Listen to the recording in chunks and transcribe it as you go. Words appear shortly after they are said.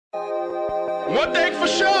One thing for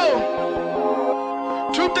sure,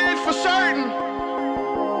 two things for certain.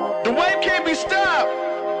 The wave can't be stopped,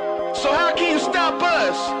 so how can you stop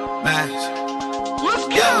us? Man, Let's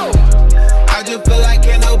go! yo, I just feel like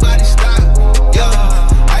can't nobody stop. Yo,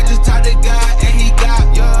 I just talked to God and he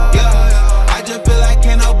got. Yo, I just feel like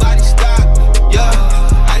can't nobody stop. Yo,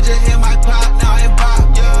 I just hit my pop, now I'm pop.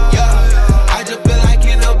 Yo, I just feel like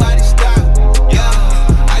can't nobody stop. Yo,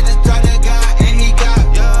 I just talked to God and he got.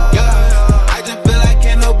 Yo, I just feel like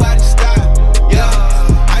can't nobody stop. Yo,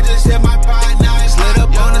 I just hit my pop, now it's lit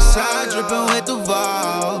up on the side, dripping with the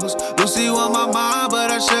balls. Lucy want my mind,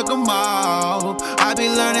 but I shook them all. I be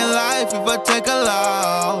learning life if I take a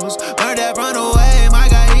loss. Learn that run away, my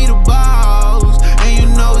guy eat the balls. And you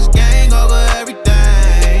know it's gang over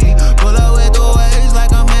everything. Pull up with the waves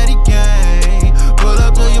like I'm Eddie Kane. Pull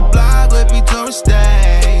up to your block with me tourist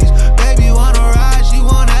days. Baby wanna ride, she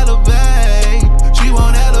won't elevate. She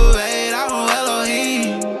won't elevate, I won't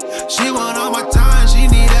Elohim. She want all my time, she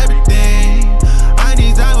need everything. I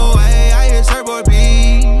need time away, I hear surfboard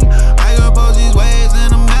beat. I compose these waves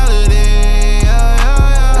in a melody.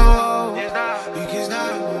 You can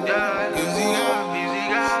stop, cause he got.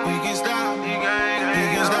 You can stop, you can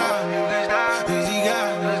stop, cause he got.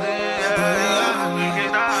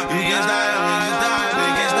 You can stop, you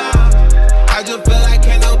can stop. I just feel like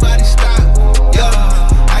can't nobody stop. Yo,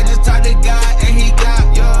 I just talked to God and he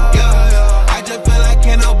got. Yo, I just feel like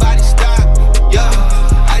can't nobody stop. Yo,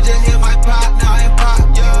 I just hit my pop, now I'm pop.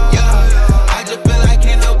 Yo, I just feel like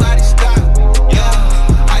can't nobody stop. Yo,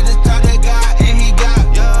 I just talked to God and he got.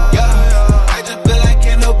 Yo, I just feel like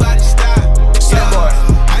can't nobody stop.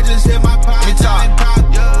 I just hit my pop, now I'm pop.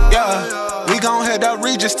 Yeah, we gon' hit up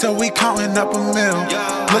Regis till we counting up a meal.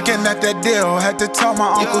 Looking at that deal, had to tell my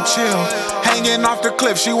uncle chill. Hanging off the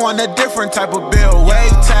cliff, she want a different type of bill.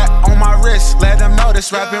 Wave tap on my wrist, let them know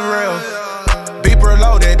this rapping real. Beeper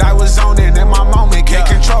loaded, I was zoning in my moment. Can't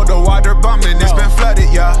control the water bumming, it's been flooded,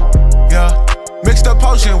 yeah. Mixed a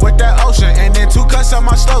potion with that ocean, and then 2 cuts on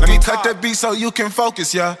my slogan. Let me cut the beat so you can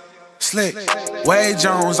focus, yeah. Slick, Wade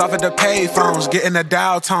Jones off of the payphones, getting a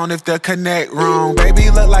dial tone if the connect wrong. Baby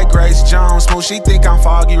look like Grace Jones, smooth, she think I'm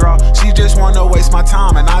foggy raw. She just wanna waste my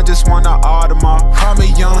time and I just wanna Audemars. Call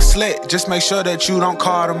me Young Slick, just make sure that you don't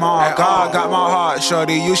call them all. God got my heart,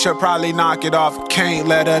 shorty, you should probably knock it off. Can't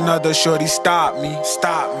let another shorty stop me.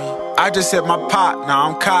 I just hit my pot, now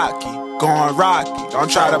I'm cocky, going rocky, don't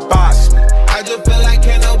try to box me. I just feel like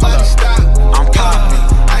can't nobody stop. I'm cocky.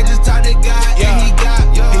 I just talked to God and